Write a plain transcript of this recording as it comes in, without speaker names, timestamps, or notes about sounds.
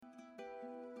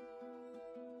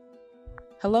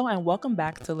Hello and welcome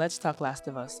back to Let's Talk Last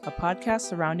of Us, a podcast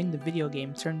surrounding the video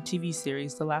game turned TV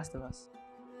series The Last of Us.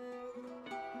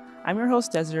 I'm your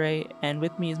host Desiree, and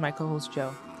with me is my co-host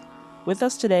Joe. With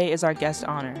us today is our guest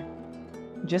Honor.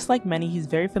 Just like many, he's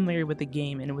very familiar with the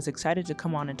game and was excited to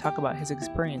come on and talk about his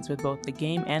experience with both the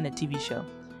game and the TV show.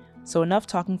 So enough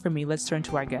talking for me, let's turn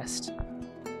to our guest.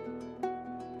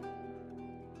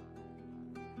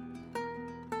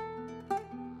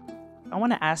 I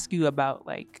want to ask you about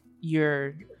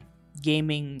your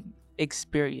gaming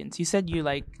experience. You said you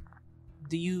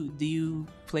do you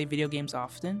play video games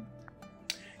often?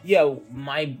 Yeah,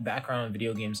 my background in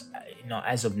video games,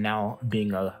 as of now,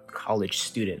 being a college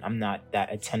student, I'm not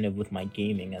that attentive with my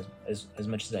gaming as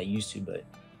much as I used to, but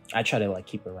I try to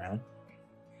keep around.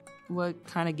 What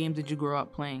kind of games did you grow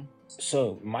up playing?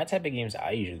 So my type of games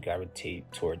I usually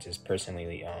gravitate towards is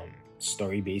personally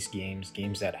story-based games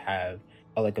that have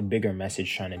a bigger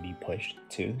message trying to be pushed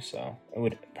too. So it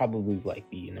would probably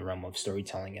be in the realm of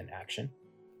storytelling and action.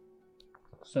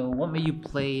 So, what made you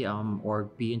play or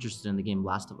be interested in the game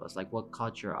Last of Us? What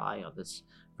caught your eye on this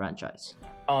franchise?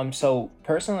 So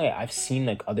personally, I've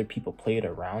seen other people play it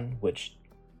around, which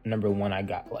number one, I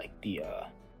got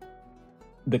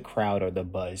the crowd or the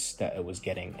buzz that it was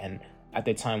getting, and at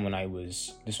the time when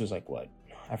this was what,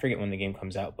 I forget when the game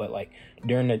comes out, but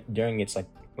during its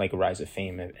rise of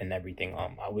fame and everything,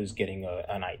 I was getting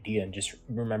an idea and just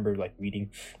remember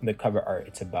reading the cover art.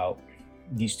 It's about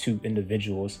these two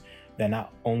individuals that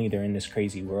not only they're in this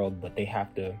crazy world, but they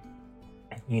have to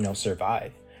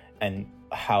survive, and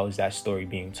how is that story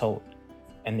being told?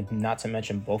 And not to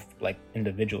mention both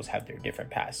individuals have their different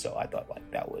paths, so I thought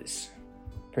that was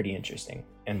pretty interesting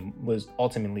and was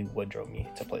ultimately what drove me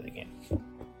to play the game.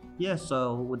 Yeah,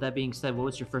 so with that being said, what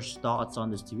was your first thoughts on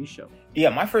this TV show? Yeah,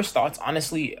 my first thoughts,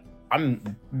 honestly,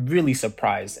 I'm really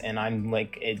surprised, and I'm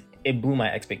it blew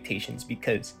my expectations,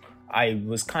 because I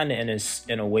was kind of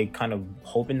in a way kind of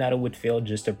hoping that it would fail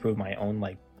just to prove my own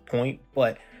point.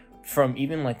 But from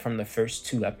the first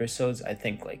two episodes, I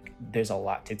think there's a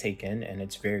lot to take in, and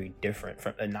it's very different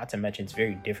from, not to mention it's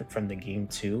very different from the game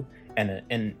too,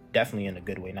 and definitely in a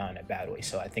good way, not in a bad way.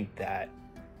 So I think that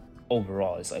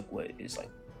overall is what is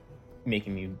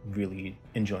making me really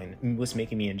what's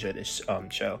making me enjoy this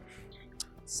show.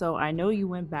 So I know you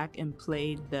went back and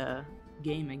played the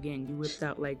game again. You whipped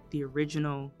out the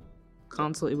original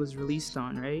console it was released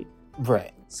on, right?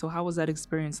 Right. So how was that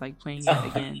experience playing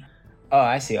it again? Oh,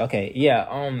 I see. Okay.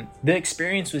 Yeah. The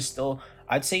experience was still,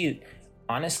 I'd say,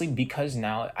 honestly, because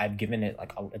now I've given it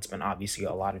it's been obviously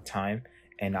a lot of time,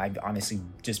 and I've honestly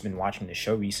just been watching the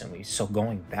show recently. So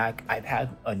going back, I've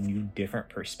had a new, different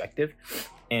perspective,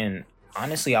 and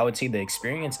honestly, I would say the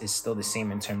experience is still the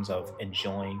same in terms of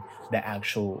enjoying the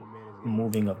actual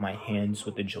moving of my hands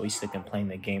with the joystick and playing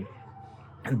the game.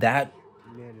 That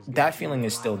feeling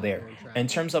is still there. In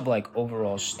terms of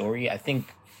overall story, I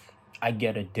think I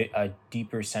get a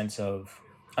deeper sense of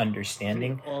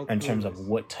understanding in terms of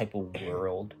what type of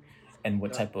world and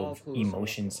what type of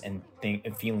emotions and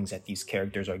feelings that these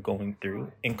characters are going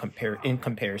through in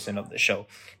comparison of the show,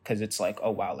 because it's oh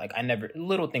wow, I never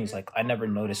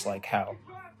noticed how,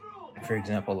 for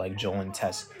example, Joel and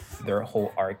Tess, their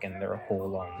whole arc and their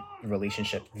whole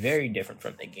relationship very different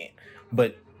from the game,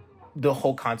 but the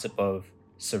whole concept of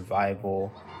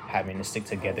survival, having to stick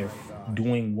together,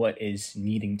 doing what is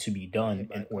needing to be done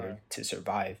in order to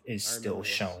survive is still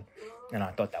shown, and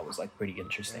I thought that was pretty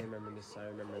interesting. I remember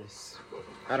this.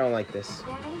 I don't like this.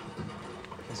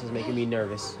 This is making me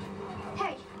nervous.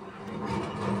 Hey.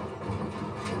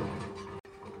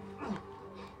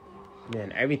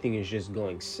 Man, everything is just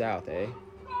going south, eh?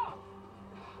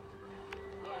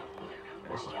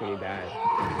 This is pretty bad.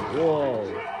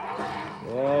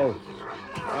 Whoa.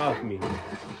 Off me.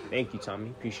 Thank you, Tommy.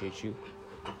 Appreciate you.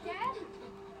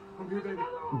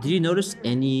 Did you notice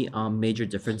any major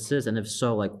differences, and if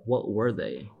so, what were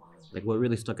they? What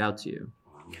really stuck out to you?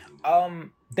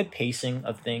 The pacing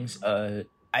of things.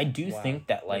 I do think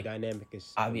that the dynamic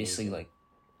is obviously amazing.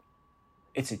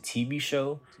 it's a TV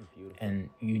show, and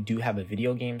you do have a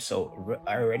video game, so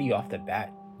already off the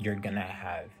bat you're gonna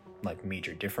have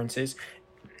major differences,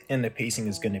 and the pacing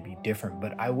is gonna be different.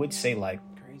 But I would say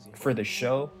for the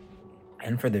show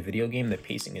and for the video game, the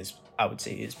pacing is, I would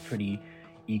say, is pretty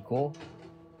equal,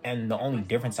 and the only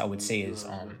difference I would say is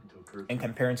in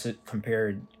compared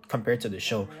to the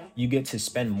show, you get to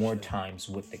spend more times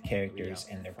with the characters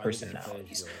and their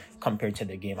personalities compared to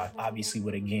the game. Obviously,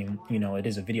 with a game, it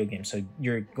is a video game, so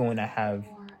you're going to have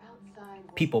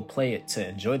people play it to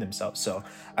enjoy themselves. So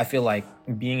I feel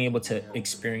being able to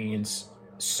experience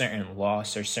certain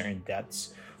loss or certain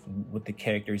deaths with the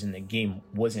characters in the game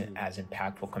wasn't as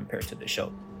impactful compared to the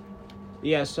show.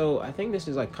 Yeah, so I think this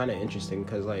is like kind of interesting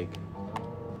because like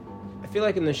I feel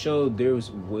like in the show there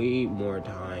was way more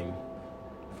time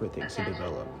for things to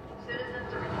develop.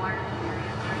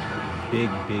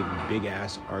 Big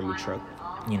ass army truck.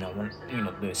 You know, when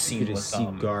the You scene could with just see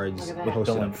guards with posted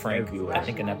Bill and up Frank. everywhere. I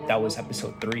think that was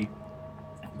episode 3,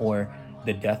 or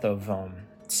the death of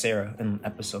Sarah in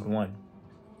episode 1.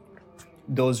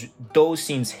 Those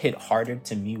scenes hit harder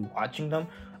to me watching them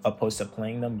opposed to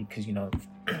playing them, because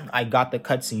I got the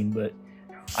cutscene, but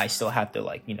I still have to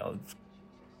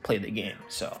play the game.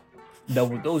 So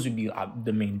those would be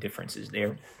the main differences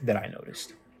there that I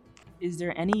noticed. Is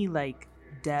there any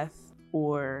death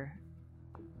or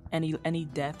any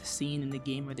death scene in the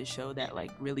game or the show that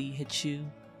really hits you?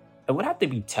 It would have to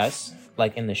be Tess,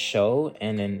 in the show,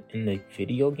 and then in the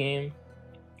video game,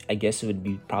 I guess it would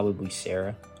be probably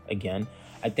Sarah again.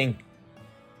 I think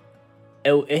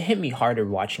it hit me harder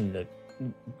watching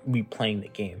replaying the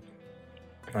game.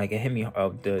 It hit me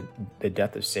the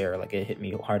death of Sarah. It hit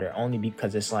me harder only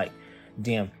because it's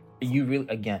damn, you really,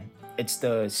 again, it's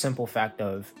the simple fact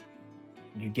of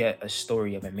you get a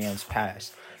story of a man's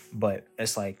past, but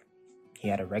it's he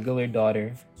had a regular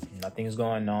daughter, nothing's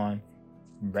going on,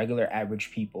 regular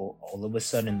average people. All of a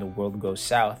sudden the world goes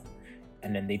south,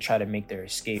 and then they try to make their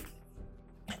escape,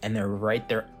 and they're right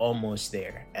there, almost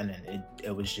there, and then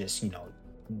it was just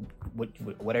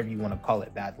whatever you want to call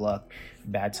it, bad luck,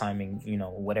 bad timing,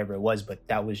 whatever it was, but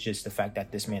that was just the fact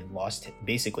that this man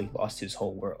basically lost his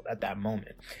whole world at that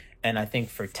moment. And I think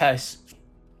for Tess,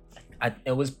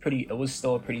 it was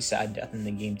still a pretty sad death in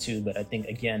the game too, but I think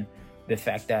again the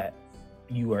fact that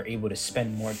you are able to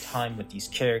spend more time with these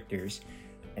characters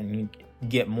and you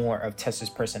get more of Tess's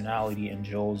personality and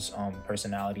Joel's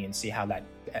personality, and see how that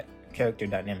character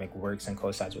dynamic works and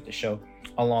coincides with the show,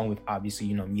 along with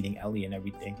obviously meeting Ellie and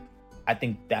everything. I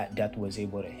think that death was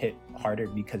able to hit harder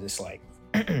because it's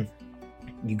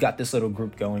you got this little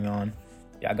group going on,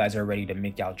 y'all guys are ready to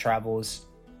make y'all travels,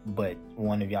 but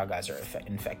one of y'all guys are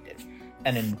infected,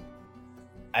 and then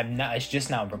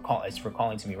it's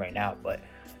recalling to me right now, but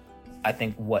I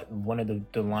think one of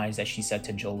the lines that she said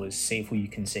to Joel was, "Save who you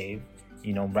can save,"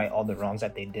 right all the wrongs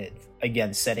that they did.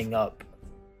 Again, setting up,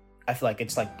 I feel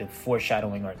it's the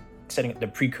foreshadowing or setting up the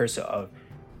precursor of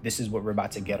this is what we're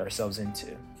about to get ourselves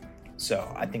into. So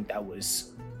I think that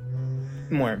was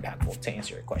more impactful to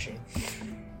answer your question.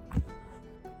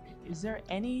 Is there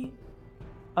any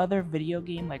other video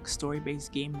game,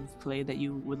 story-based game you've played that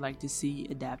you would like to see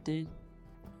adapted?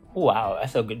 Wow,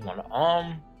 that's a good one.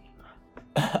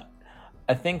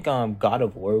 I think God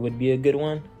of War would be a good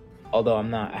one, although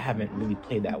I haven't really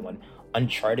played that one.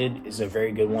 Uncharted is a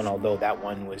very good one, although that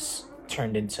one was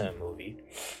turned into a movie,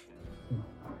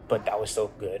 but that was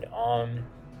still good.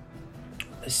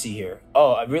 Let's see here.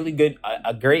 Oh,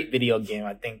 a great video game.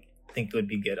 I think it would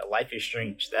be good. A Life is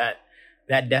Strange. That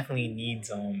definitely needs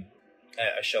a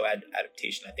show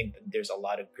adaptation. I think that there's a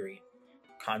lot of great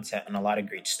content and a lot of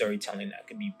great storytelling that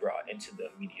could be brought into the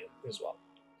media as well.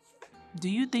 Do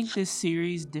you think this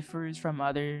series differs from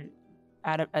other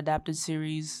adapted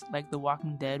series like The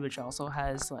Walking Dead, which also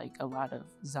has a lot of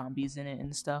zombies in it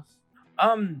and stuff?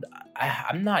 I'm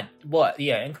not, well,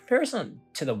 yeah, in comparison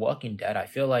to The Walking Dead, I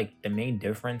feel the main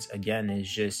difference again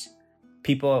is just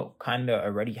people kind of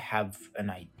already have an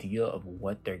idea of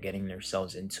what they're getting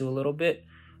themselves into a little bit,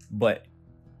 but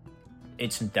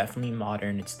it's definitely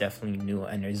modern, it's definitely new,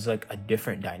 and there's a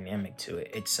different dynamic to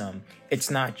it. It's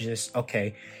not just,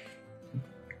 okay,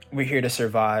 we're here to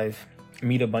survive,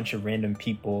 meet a bunch of random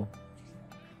people,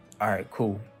 all right,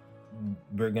 cool,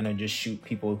 we're gonna just shoot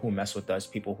people who mess with us,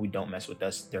 people who don't mess with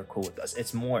us, they're cool with us.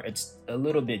 It's a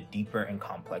little bit deeper and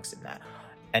complex than that.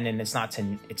 And then it's not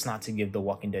to give The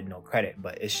Walking Dead no credit,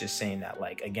 but it's just saying that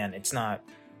again,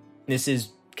 this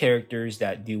is characters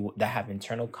that have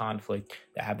internal conflict,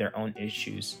 that have their own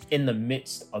issues in the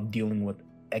midst of dealing with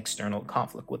external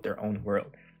conflict with their own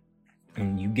world,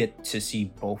 and you get to see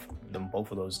both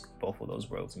of those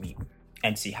worlds meet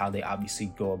and see how they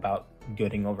obviously go about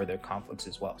getting over their conflicts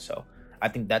as well. So I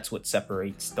think that's what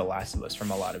separates The Last of Us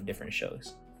from a lot of different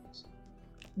shows.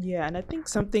 Yeah, and I think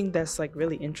something that's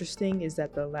really interesting is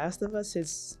that The Last of Us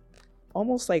is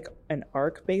almost an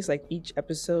arc based. Each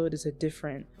episode is a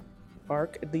different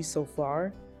arc, at least so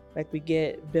far. We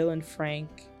get Bill and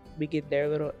Frank, we get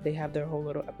they have their whole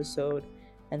little episode,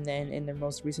 and then in their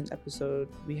most recent episode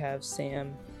we have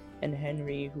Sam and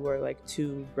Henry, who are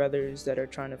two brothers that are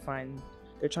trying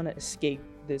to escape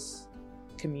this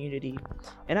community.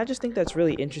 And I just think that's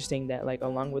really interesting that like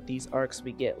along with these arcs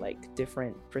we get like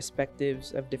different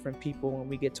perspectives of different people, and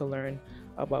we get to learn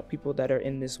about people that are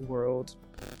in this world,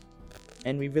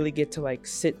 and we really get to like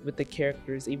sit with the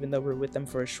characters even though we're with them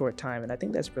for a short time. And I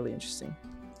think that's really interesting.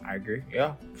 I agree.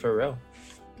 Yeah, for real.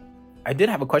 I did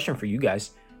have a question for you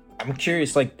guys. I'm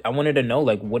curious, like I wanted to know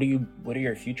like what are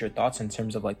your future thoughts in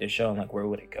terms of like the show, and like where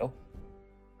would it go?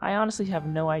 I honestly have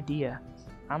no idea.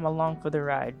 I'm along for the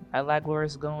ride. I like where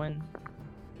it's going.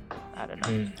 I don't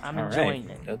know. I'm enjoying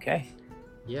it. Okay.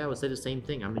 Yeah, I would say the same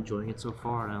thing. I'm enjoying it so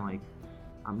far, and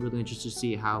I'm really interested to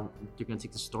see how they're gonna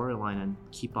take the storyline and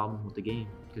keep on with the game,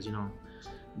 because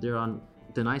they're on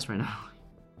the ice right now.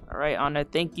 All right, Anna,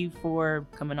 thank you for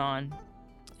coming on,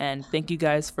 and thank you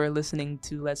guys for listening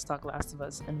to Let's Talk Last of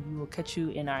Us, and we will catch you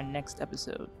in our next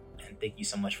episode. And thank you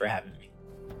so much for having me.